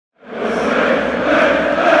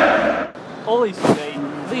Bullies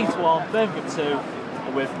TV, Leeds 1, Birmingham 2,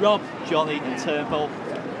 and with Rob, Johnny and Turnbull.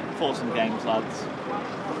 Thoughts on the games, lads?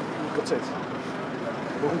 Gutted.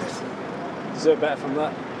 Deserve better from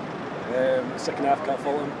that. Second half, can't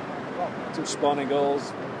fault them. 2 spawning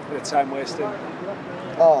goals, bit of time wasting.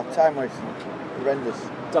 Oh, time wasting. Horrendous.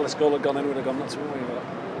 Dallas goal had gone in, would have gone, not to worry about.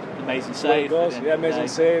 Amazing save. Yeah, amazing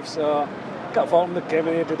save. So can't fault them. They came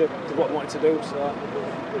in here, did what they wanted to do. So.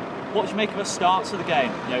 What did you make of the start to the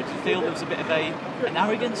game? You know, do you feel there was a bit of an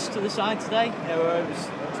arrogance to the side today? You know, it was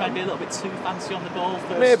trying to be a little bit too fancy on the ball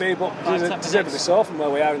first. Maybe, but deservedly so from where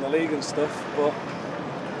we are in the league and stuff. But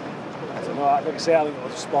I don't know. Like I say, I think it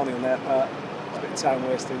was spawning on their part. It's a bit of time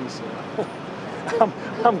wasting. So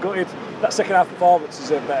I'm gutted. That second half performance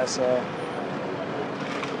deserved better. So.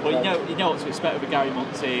 Well, you know what to expect with a Gary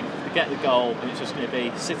Monk team. They get the goal, and it's just going to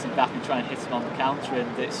be sitting back and trying to hit him on the counter.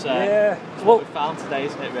 And it's what we found today,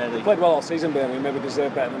 isn't it? Really. They played well all season, Birmingham. Maybe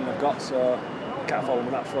deserve better than they've got. So can't follow them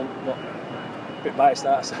on that front. But a bit biased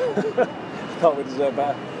that. So thought we deserved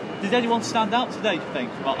better. Did anyone stand out today? Do you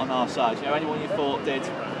think on our side? You know, anyone you thought did?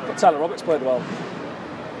 But Tyler Roberts played well.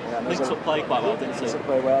 Yeah, Linked up play quite well, didn't he? Linked up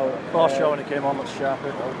play well. Tasha when he came on looked sharp.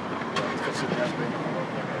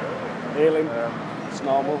 Healing. It's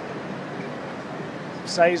normal.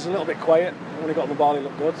 Say's a little bit quiet. When he got on the ball, he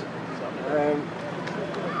looked good.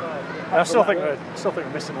 I still think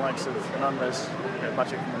we're missing the likes of Fernandez,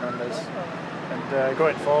 Magic Fernandez, and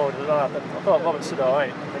going forward. I thought Roberts did all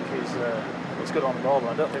right. I think he's good on the ball,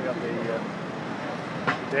 but I don't think we have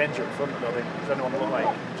the danger in front. I don't think does anyone look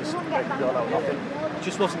like just making a goal out of nothing.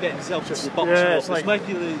 Just wasn't getting himself to the box. Yeah, it's like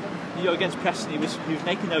against Preston, he was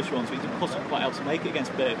making those runs, but he wasn't quite able to make it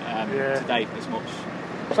against Birmingham today as much.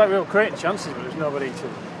 It's like we were creating chances, but there's nobody to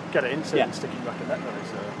get it into and sticking back in net really.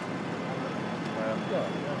 So,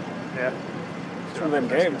 it's one of them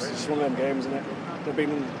games. It's one of them games, isn't it?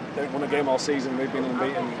 They've won a game all season. We've been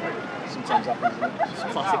unbeaten. Sometimes happens, isn't it? It's a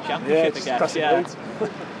classic championship, I guess.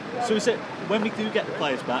 Classic So is it when we do get the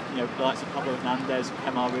players back? You know, the likes of Pablo Hernandez,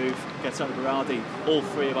 Kemar Roof, Gaetano Berardi, all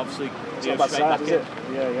three have obviously straight back in.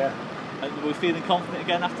 Yeah. And we're feeling confident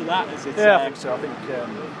again after that. Is it? Yeah, I think so. I think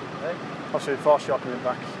obviously Forshaw coming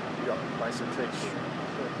back, you got Mason Fitch,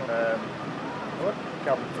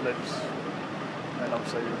 Calvin Phillips, and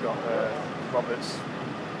obviously we've got Roberts,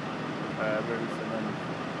 Roof, and then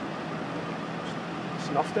it's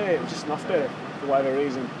an off day. It was just an off day for whatever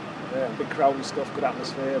reason. Yeah, big crowd and stuff, good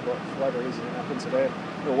atmosphere, but for whatever reason it happened today.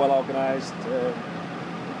 They were well organised. They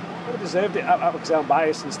deserved it. Because I'm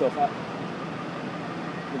biased and stuff.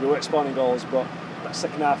 We weren't spawning goals, but that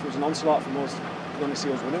second half was an onslaught from us. You could only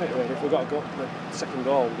see us winning it really. If we got the second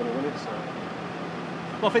goal, we're going to win it. So.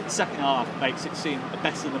 Well, I think the second half makes it seem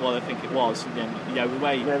better than what I think it was. Again, you know,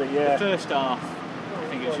 the first half, I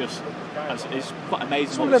think it's just it's quite amazing.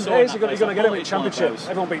 It's one of them days you're going to get them in the championship.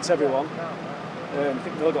 Everyone beats everyone. I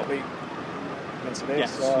think they'll got beat against today.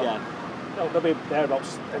 Yes, so they'll be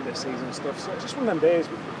thereabouts end of the season and stuff. So it's just one of them days.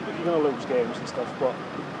 You're going to lose games and stuff, but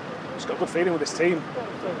I've just got a good feeling with this team.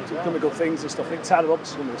 It's going to be good things and stuff. I think Tyler Roberts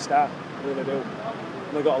is going to be a star. I really do.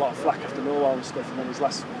 And they got a lot of flack after Millwall and stuff. And then his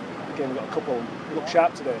last game, we got a couple. He looked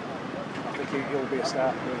sharp today. I think he'll be a star.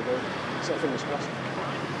 I really do. So fingers crossed.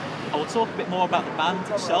 I will talk a bit more about the band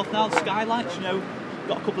itself now. The Skylights, you know.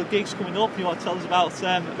 Got a couple of gigs coming up. You want to tell us about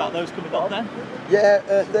those coming up then? Yeah,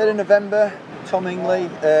 3rd of November, Tom Ingley,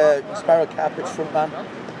 Spiral Carpets frontman.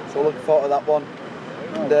 So looking forward to that one.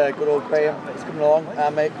 And good old Graham is coming along, our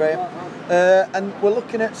mate Graham. And we're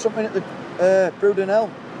looking at something at the Brudenell,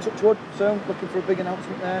 Touchwood soon, looking for a big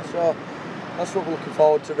announcement there. So that's what we're looking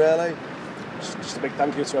forward to really. Just a big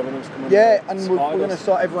thank you to everyone who's coming. Yeah, and we're going to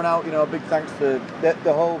sort everyone out. You know, a big thanks to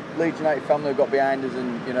the whole Leeds United family who got behind us,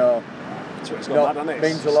 and you know. Twitter's gone mad, hasn't it?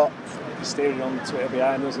 Means a lot. The steering on Twitter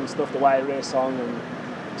behind us and stuff, the YRA song, and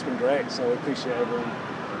it's been great, so we appreciate everyone.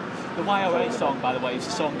 The YRA song, by the way, is a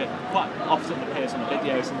song that quite often appears on the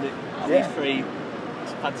videos, and these three,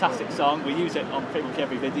 it's a fantastic song. We use it on pretty much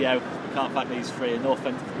every video. We can't thank these three enough.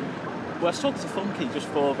 And well, I was talking to Funky just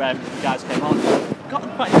before the guys came on. Got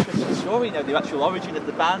quite an interesting story, you know, the actual origin of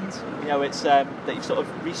the band. You know, it's that you've sort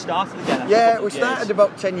of restarted again. Yeah, we started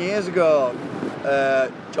about 10 years ago.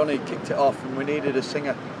 Johnny kicked it off and we needed a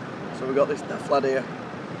singer, so we got this daft lad here,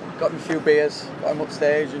 got him a few beers, got him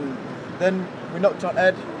upstage, and then we knocked on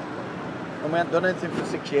head and we hadn't done anything for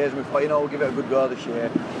 6 years, and we thought, you know, we'll give it a good go this year.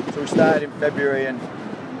 So we started in February, and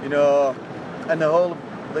you know, and the whole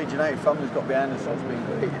Leeds United family's got behind us, so it's been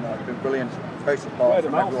great, you know, it's been brilliant, very support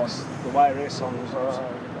from everyone. The YRA song was,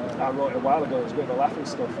 I wrote it a while ago, it was a bit of a laughing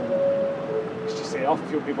stuff, and it's just off, a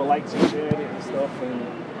few people liked it, shared it and stuff, and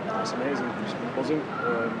it's amazing. It's been buzzing.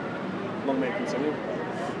 Long may it continue.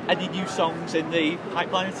 Any new songs in the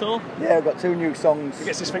pipeline at all? Yeah, I've got 2 new songs. He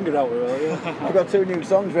gets his finger out with it, yeah. I've got 2 new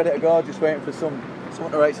songs ready to go, just waiting for someone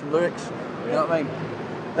to write some lyrics. You know what I mean?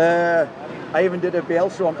 I even did a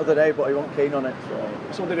Bielsa one the other day, but he wasn't keen on it. So.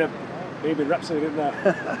 Someone did a Baby Rhapsody, didn't they?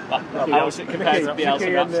 How was it compared to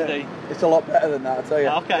Bielsa Rhapsody? It's a lot better than that, I tell you.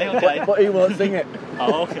 Okay. But he won't sing it.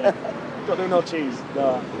 Oh, okay. Don't do no cheese.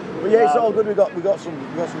 No. But yeah, it's all good. We got some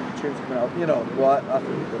tunes coming out. You know, well, I think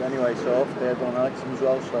we're good anyway. So hopefully everyone likes them as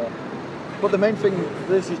well. So, but the main thing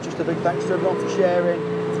for this is just a big thanks to everyone for sharing.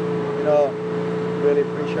 You know, really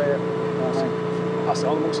appreciate it. Pass it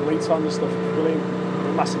on amongst the Leeds fans and stuff. Brilliant.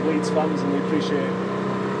 We're massive Leeds fans, and we appreciate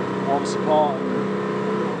all the support.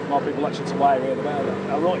 And more people lecture to why we're here, the better.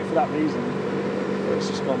 I wrote it for that reason. It's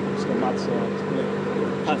just gone mad. So it's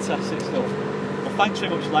brilliant. Fantastic stuff. Well, thanks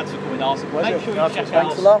very much, lads, for coming on. Make sure you check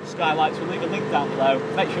out Skylights. We'll leave a link down below.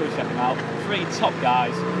 Make sure you check them out. 3 top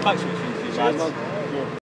guys. Thanks for tuning in, lads.